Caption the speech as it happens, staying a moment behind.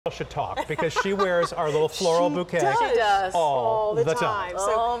should talk because she wears our little floral bouquet. She does. All the time.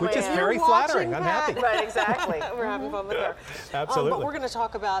 So, which is very flattering. I'm happy. Right, exactly. We're having fun with her. Absolutely. But we're going to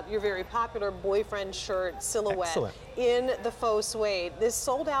talk about your very popular boyfriend shirt silhouette. Excellent. In the faux suede. This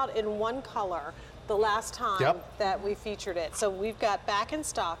sold out in one color the last time that we featured it. So we've got back in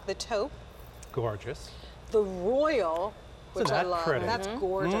stock the taupe. Gorgeous. The royal, which Isn't I that love. pretty? That's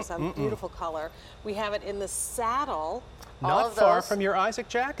gorgeous. A beautiful color. We have it in the saddle. Not far from your Isaac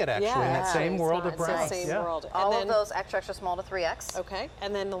jacket, actually, in that same world of brown. It's the same world. And All then, of those extra, extra small to 3X. Okay,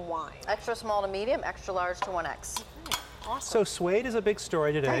 and then the wine. Extra small to medium, extra large to 1X. Awesome. So suede is a big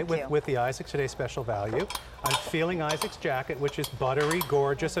story today Thank you. with the Isaac Today special value. I'm feeling Isaac's jacket, which is buttery,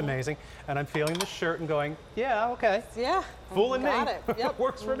 gorgeous, amazing, and I'm feeling the shirt and going, yeah, okay. Yeah. Fooling me. Got it. Yep.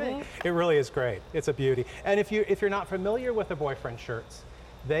 Works for me. It really is great. It's a beauty. And if you're not familiar with the boyfriend shirts,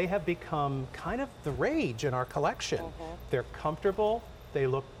 they have become kind of the rage in our collection. They're comfortable. They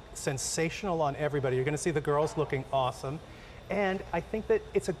look sensational on everybody. You're going to see the girls looking awesome. And I think that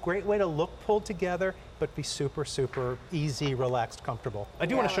it's a great way to look pulled together, but be super, super easy, relaxed, comfortable. I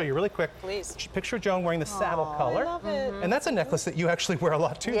do want to show you really quick. Please. Picture Joan wearing the saddle color. I love it. And that's a necklace that you actually wear a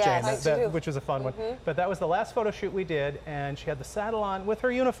lot too, Yes, Jane, which is a fun one. But that was the last photo shoot we did, and she had the saddle on with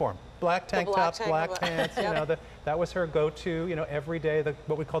her uniform. Black tank black tops, tank black top. pants, that was her go-to, every day,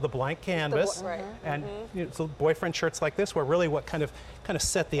 what we call the blank canvas. Right. And so boyfriend shirts like this were really what kind of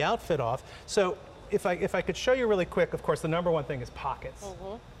set the outfit off. So if I could show you really quick, of course, the number one thing is pockets.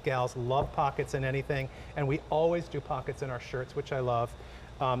 Gals love pockets in anything, and we always do pockets in our shirts, which I love.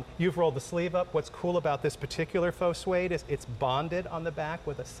 You've rolled the sleeve up. What's cool about this particular faux suede is it's bonded on the back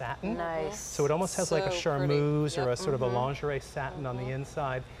with a satin. Nice. So it almost has like a So charmeuse pretty. or a sort of a lingerie satin on the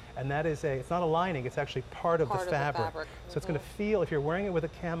inside. And that is it's not a lining, it's actually part of the fabric. So it's going to feel, if you're wearing it with a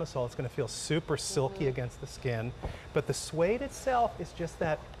camisole, it's going to feel super silky against the skin. But the suede itself is just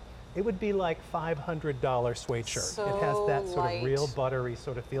that, it would be like $500 suede shirt. So it has that sort light. of real buttery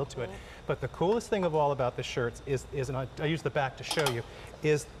sort of feel to it. But the coolest thing of all about the shirts is and I use the back to show you,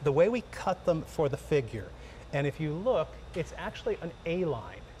 is the way we cut them for the figure. And if you look, it's actually an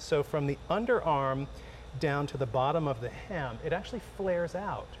A-line. So from the underarm down to the bottom of the hem, it actually flares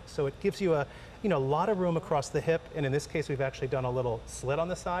out. So it gives you a lot of room across the hip. And in this case, we've actually done a little slit on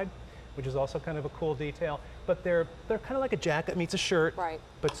the side, which is also kind of a cool detail. But they're kind of like a jacket meets a shirt,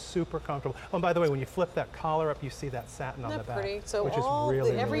 but super comfortable. Oh, and by the way, when you flip that collar up, you see that satin on the back, pretty? So which is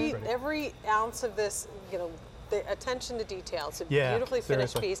really, really pretty. every ounce of this, the attention to detail. It's a Yeah, beautifully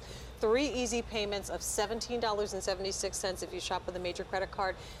finished seriously. piece. 3 easy payments of $17.76 if you shop with a major credit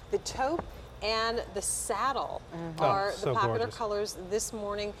card. The taupe and the saddle are so the popular gorgeous. colors this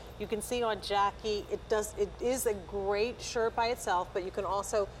morning. You can see on Jackie, it is a great shirt by itself, but you can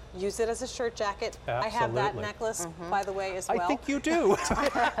also use it as a shirt jacket. I have that Absolutely. necklace, by the way, as well. I think you do.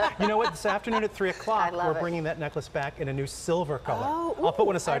 You know what? This afternoon at 3 o'clock, love we're it. bringing that necklace back in a new silver color. Oh, I'll put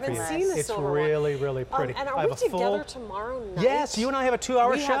one ooh, aside I for you. haven't seen the It's silver one. really, really pretty. And I are have we a full... together tomorrow night? Yes, you and I have a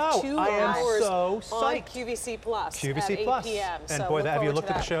 2-hour We show. have 2 I am hours so on psyched. QVC Plus QVC at 8 Plus. p.m. And so boy, look have you forward looked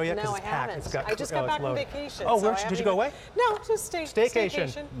to at the that. show yet? No, Because I it's packed. haven't. It's got, I just got back from loaded. vacation. Oh, so I did you haven't go even- away? No, just Staycation.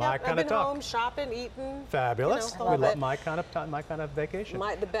 staycation. My Yep, kind I've of been talk. home, shopping, eating. Fabulous. the We whole love bit. my kind of vacation.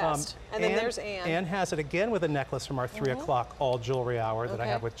 The best. And then there's Anne. Anne has it again with a necklace from our 3 o'clock all jewelry hour that I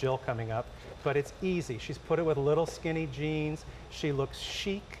have with Jill coming up. But it's easy. She's put it with little skinny jeans. She looks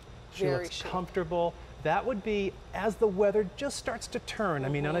chic. She Very looks chic. comfortable. That would be as the weather just starts to turn. I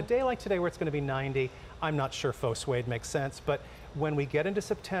mean, on a day like today where it's going to be 90, I'm not sure faux suede makes sense. But when we get into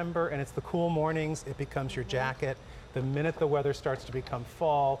September and it's the cool mornings, it becomes your jacket. The minute the weather starts to become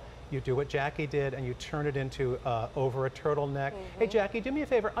fall, you do what Jackie did and you turn it into over a turtleneck. Hey, Jackie, do me a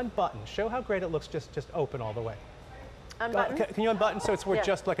favor, unbutton. Show how great it looks just open all the way. Unbutton? Can you unbutton so it's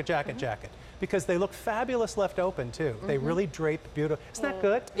just like a jacket? Because they look fabulous left open too. They really drape beautiful. Isn't that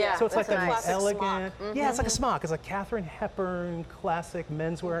good? Yeah, So it's like that's an nice. elegant. Yeah, it's like a smock. It's like Katharine Hepburn classic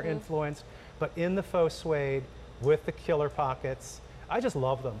menswear influence, but in the faux suede with the killer pockets. I just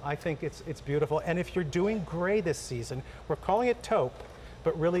love them. I think it's beautiful. And if you're doing gray this season, we're calling it taupe,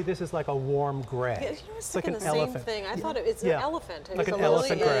 but really this is like a warm gray. Yeah, it's like an the elephant. same thing. I thought it's an elephant. Like It an really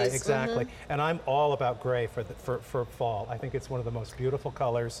elephant gray, is. exactly. And I'm all about gray for fall. I think it's one of the most beautiful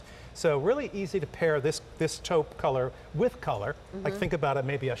colors. So really easy to pair this taupe color with color. Like think about it,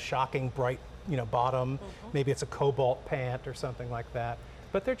 maybe a shocking bright bottom. Maybe it's a cobalt pant or something like that.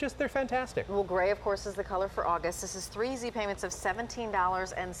 but they're fantastic. Well, gray, of course, is the color for August. This is 3 easy payments of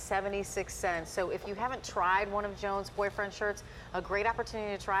 $17.76. So if you haven't tried one of Joan's boyfriend shirts, a great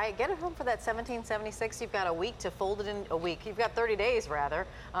opportunity to try it. Get it home for that $17.76. You've got a week to fold it in, You've got 30 days, rather,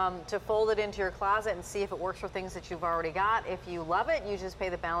 to fold it into your closet and see if it works for things that you've already got. If you love it, you just pay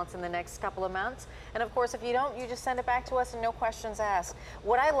the balance in the next couple of months. And of course, if you don't, you just send it back to us and no questions asked.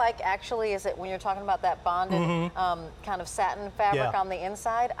 What I like actually is that when you're talking about that bonded kind of satin fabric on the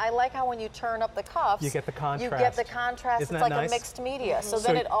inside, I like how when you turn up the cuffs, You get the contrast. You get the contrast. Isn't It's that like nice? a mixed media. So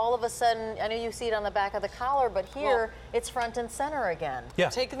then it all of a sudden, I know you see it on the back of the collar, but here it's front and center again. Yeah.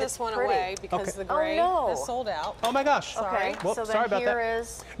 Taking this one pretty. away because Okay. the gray Oh, no. is sold out. Oh my gosh. Okay, Well, so sorry then about here that.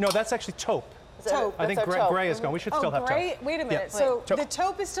 is No, that's actually taupe. Taupe. I think That's our taupe. gray is gone. We should still have gray? taupe. Wait a minute. Yeah. So Taupe. the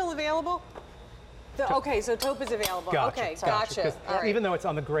taupe is still available? Okay, so taupe is available. Gotcha, Okay, gotcha. 'Cause All right. even though it's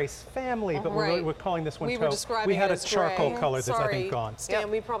on the Grace family, but Right. we're calling this one we taupe. were describing we had it a as charcoal gray. color that's I Sorry, think gone. Stan,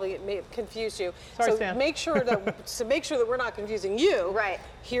 we probably may have confused you. Sorry, so Stan. make sure that we're not confusing you. Right.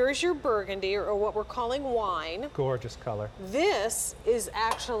 Here is your burgundy, or what we're calling wine. Gorgeous color. This is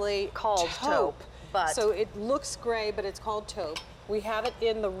actually Called taupe, but- so it looks gray, but it's called taupe. We have it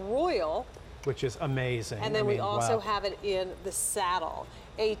in the royal, Which is amazing. and then I we mean, also wow. have it in the saddle.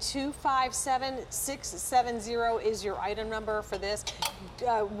 A 257670 is your item number for this.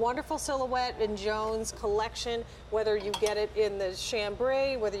 Wonderful silhouette in Joan's collection, whether you get it in the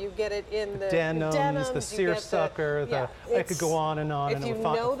chambray, whether you get it in the denims, the you seersucker, get I could go on and on. If you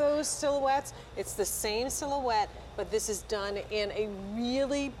know those silhouettes, it's the same silhouette, but this is done in a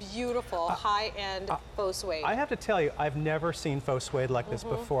really beautiful high-end faux suede. I have to tell you, I've never seen faux suede like this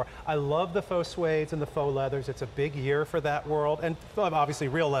before. I love the faux suedes and the faux leathers. It's a big year for that world, and obviously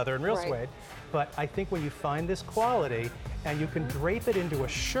real leather and real Right. suede. But I think when you find this quality and you can drape it into a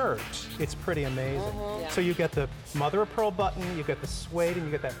shirt, it's pretty amazing. Yeah. So you get the mother of pearl button, you get the suede, and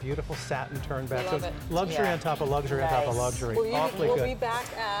you get that beautiful satin turn back. Love so it. luxury Yeah. on top of luxury on top of Nice. luxury. We'll Awfully be good. back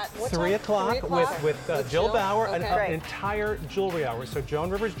at what 3 time? o'clock 3 o'clock with Jill Bauer and Okay. an Great. entire jewelry hour. So Joan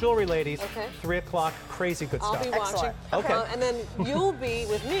Rivers Jewelry Ladies, Okay. 3 o'clock, crazy good I'll stuff. be watching. Excellent. Okay. And then you'll be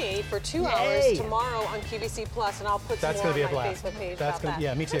with me for 2 Yay. hours tomorrow on QVC Plus, and I'll put some That's more going to be a on my blast. Facebook page That's about that.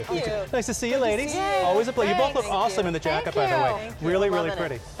 Yeah, me too. Thank Me too. you. Nice to see you, Good to ladies. see you. Always a pleasure. You both look Thanks. awesome in the Thank jacket, by the you. way. Thank you. Really, really Loving it.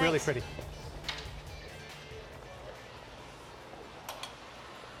 pretty. Really Thanks. pretty.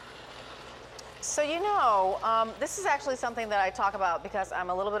 So this is actually something that I talk about because I'm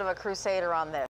a little bit of a crusader on this.